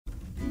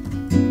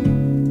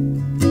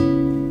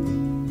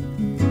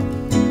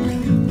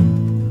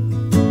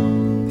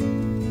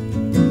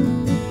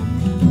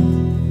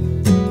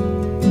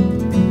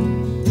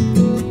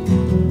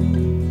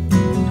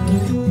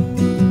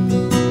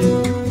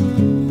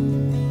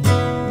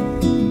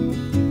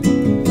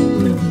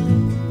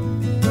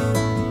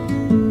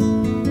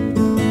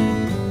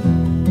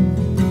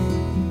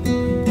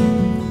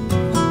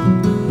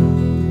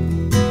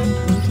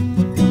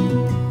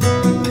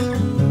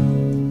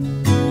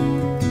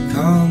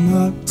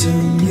up to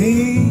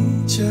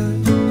meet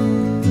you,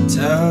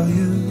 tell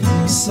you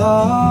I'm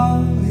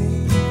sorry.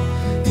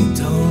 You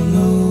don't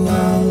know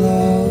how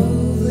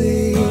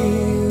lovely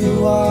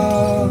you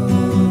are.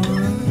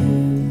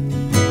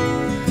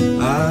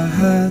 I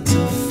had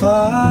to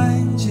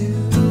find you,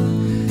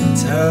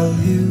 tell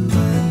you I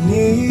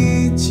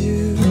need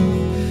you,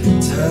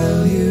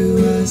 tell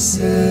you I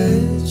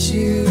set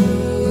you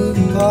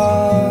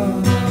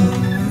apart.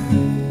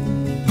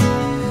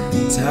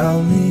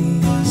 Tell me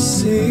your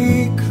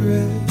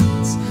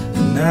secrets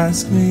and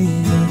ask me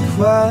your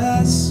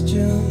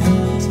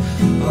questions.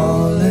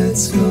 Oh,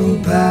 let's go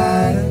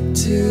back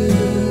to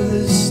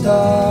the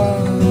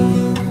start.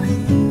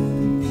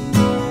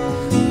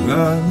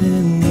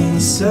 Running in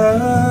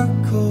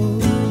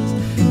circles,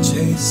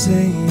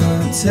 chasing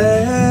our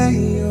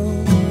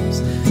tails,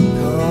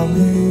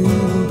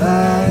 coming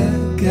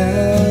back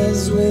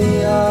as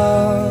we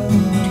are.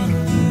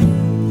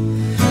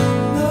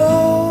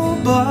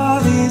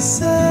 Nobody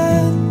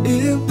said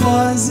it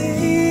was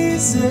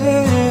easy.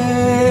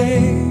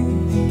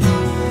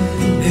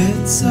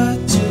 It's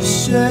such a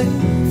shame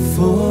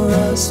for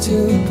us to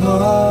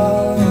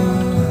part.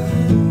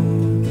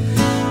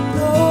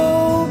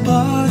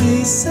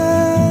 Nobody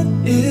said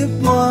it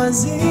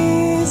was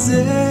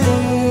easy.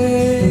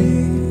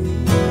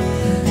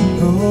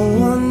 No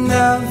one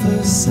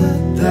ever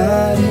said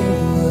that it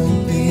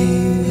would be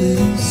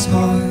this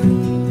hard.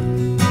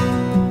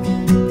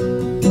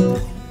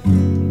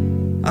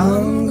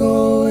 I'm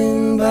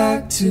going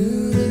back to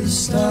the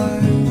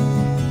start.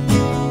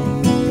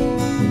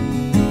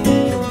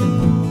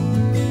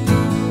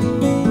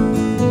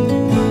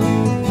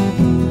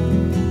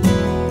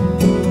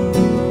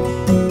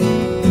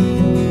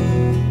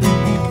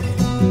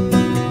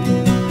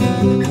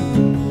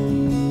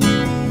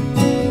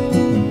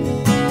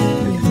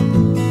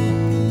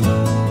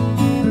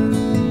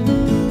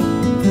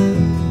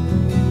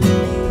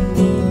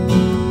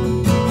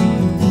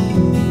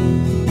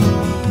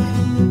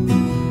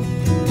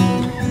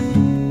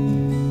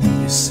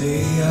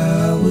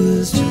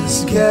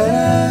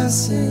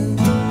 Guessing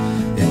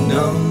in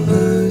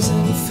numbers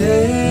and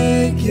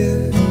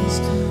figures,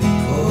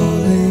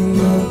 pulling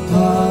the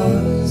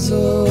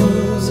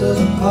puzzles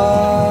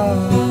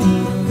apart.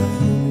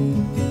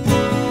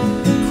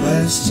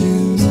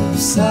 Questions of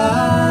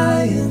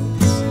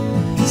science,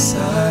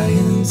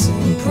 science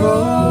in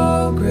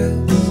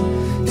progress,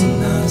 do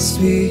not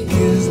speak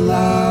as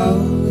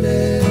loud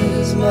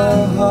as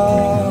my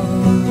heart.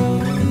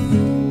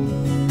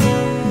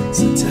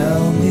 So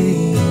tell me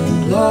you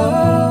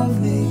love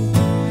me,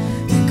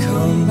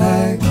 come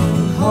back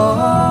and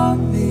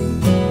haunt me.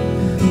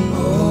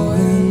 Oh,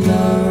 and I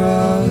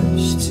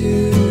rush to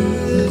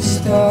the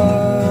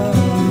start.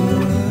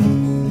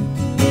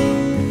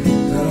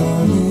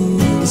 Running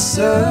in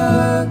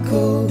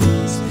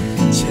circles,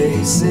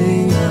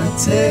 chasing our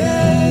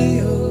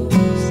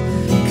tails,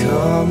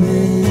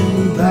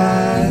 coming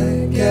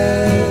back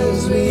as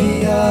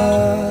we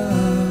are.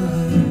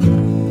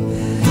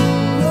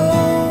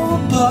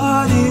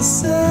 Nobody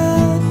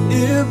said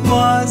it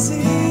was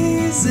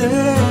easy.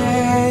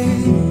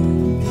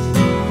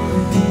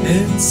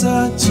 It's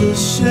such a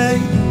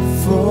shame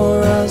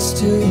for us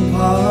to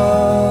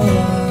part.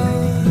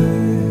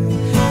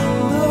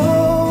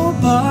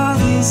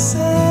 Nobody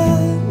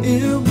said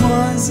it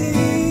was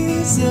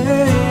easy.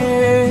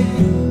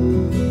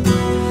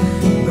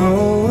 No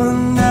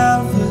one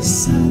ever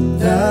said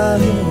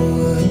that it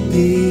would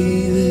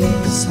be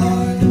this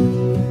hard.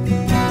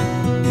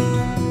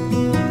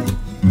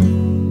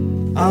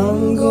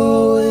 I'm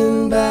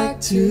going back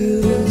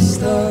to the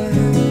start.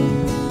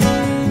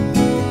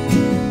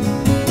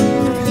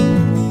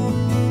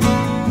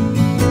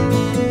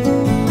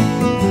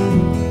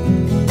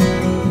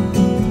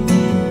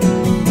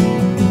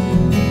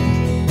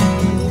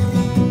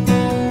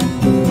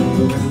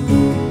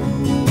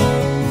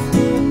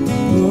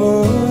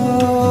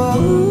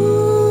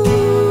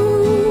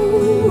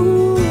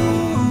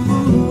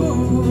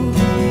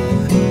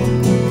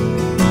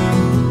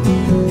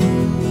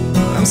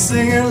 I'm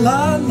singing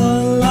la la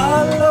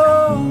la la,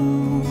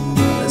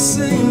 I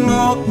sing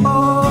oh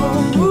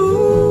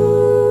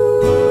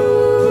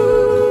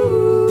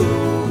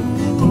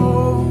oh,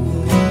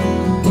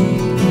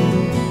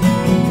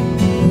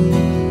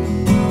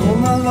 oh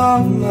my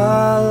love,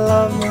 my love.